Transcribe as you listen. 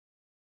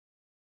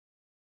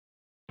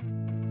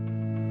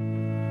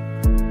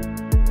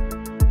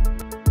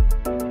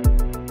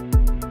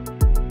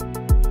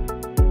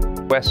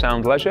We're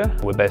Sound Leisure.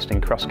 We're based in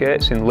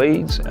Crossgates in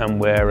Leeds, and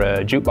we're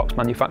a jukebox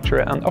manufacturer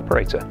and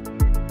operator.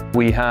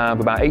 We have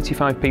about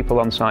 85 people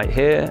on site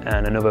here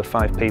and another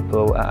 5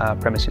 people at our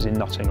premises in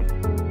Nottingham.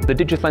 The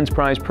Digital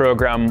Enterprise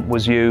programme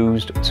was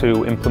used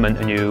to implement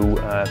a new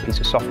piece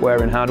of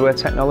software and hardware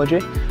technology.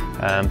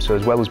 So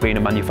as well as being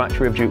a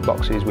manufacturer of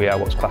jukeboxes, we are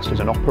what's classed as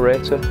an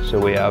operator. So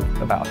we have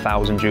about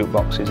 1,000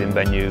 jukeboxes in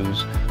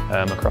venues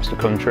across the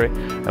country,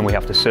 and we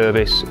have to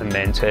service and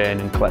maintain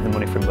and collect the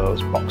money from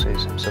those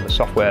boxes. So the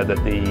software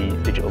that the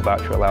digital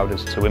voucher allowed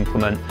us to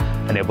implement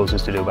enables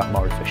us to do that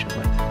more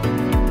efficiently.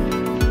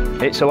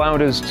 It's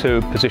allowed us to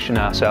position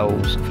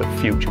ourselves for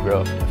future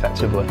growth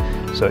effectively.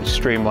 So it's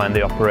streamlined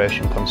the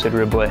operation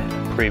considerably.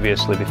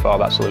 Previously, before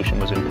that solution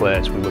was in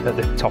place, we were at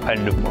the top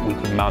end of what we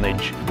could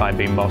manage. By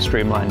being more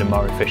streamlined and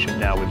more efficient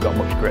now, we've got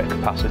much greater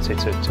capacity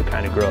to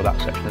kind of grow that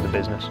section of the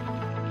business.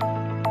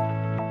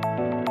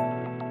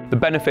 The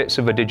benefits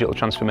of a digital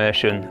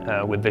transformation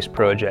with this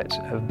project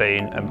have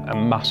been a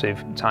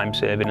massive time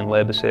saving and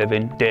labour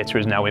saving. Data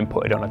is now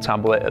inputted on a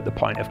tablet at the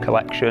point of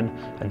collection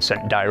and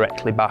sent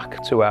directly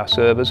back to our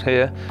servers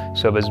here.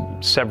 So there's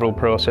several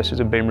processes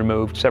have been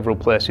removed, several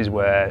places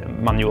where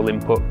manual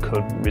input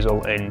could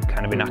result in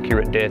kind of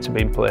inaccurate data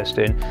being placed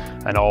in,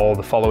 and all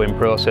the following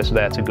process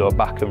there to go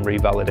back and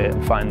revalidate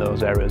and find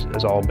those errors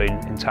has all been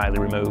entirely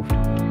removed.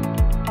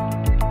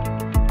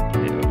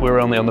 We're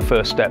only on the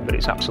first step, but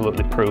it's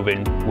absolutely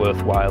proving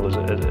worthwhile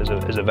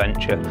as a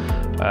venture.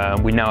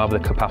 We now have the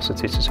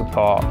capacity to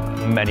support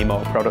many more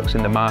products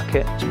in the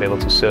market, to be able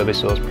to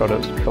service those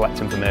products,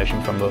 collect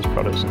information from those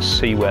products and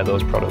see where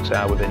those products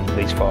are within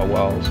these 4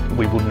 walls.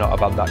 We would not have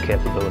had that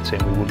capability,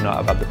 and we would not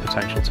have had the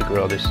potential to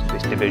grow this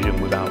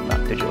division without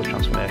that digital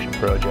transformation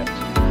project.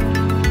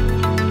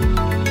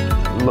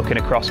 Looking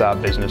across our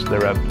business,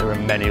 there are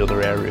many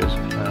other areas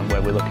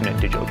where we're looking at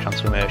digital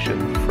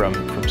transformation, from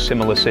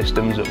similar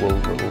systems that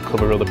will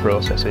cover other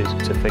processes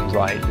to things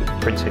like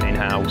printing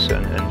in-house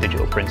and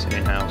digital printing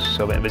in-house.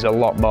 So there's a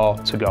lot more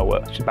to go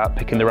at. It's about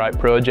picking the right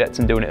project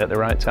and doing it at the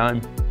right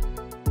time.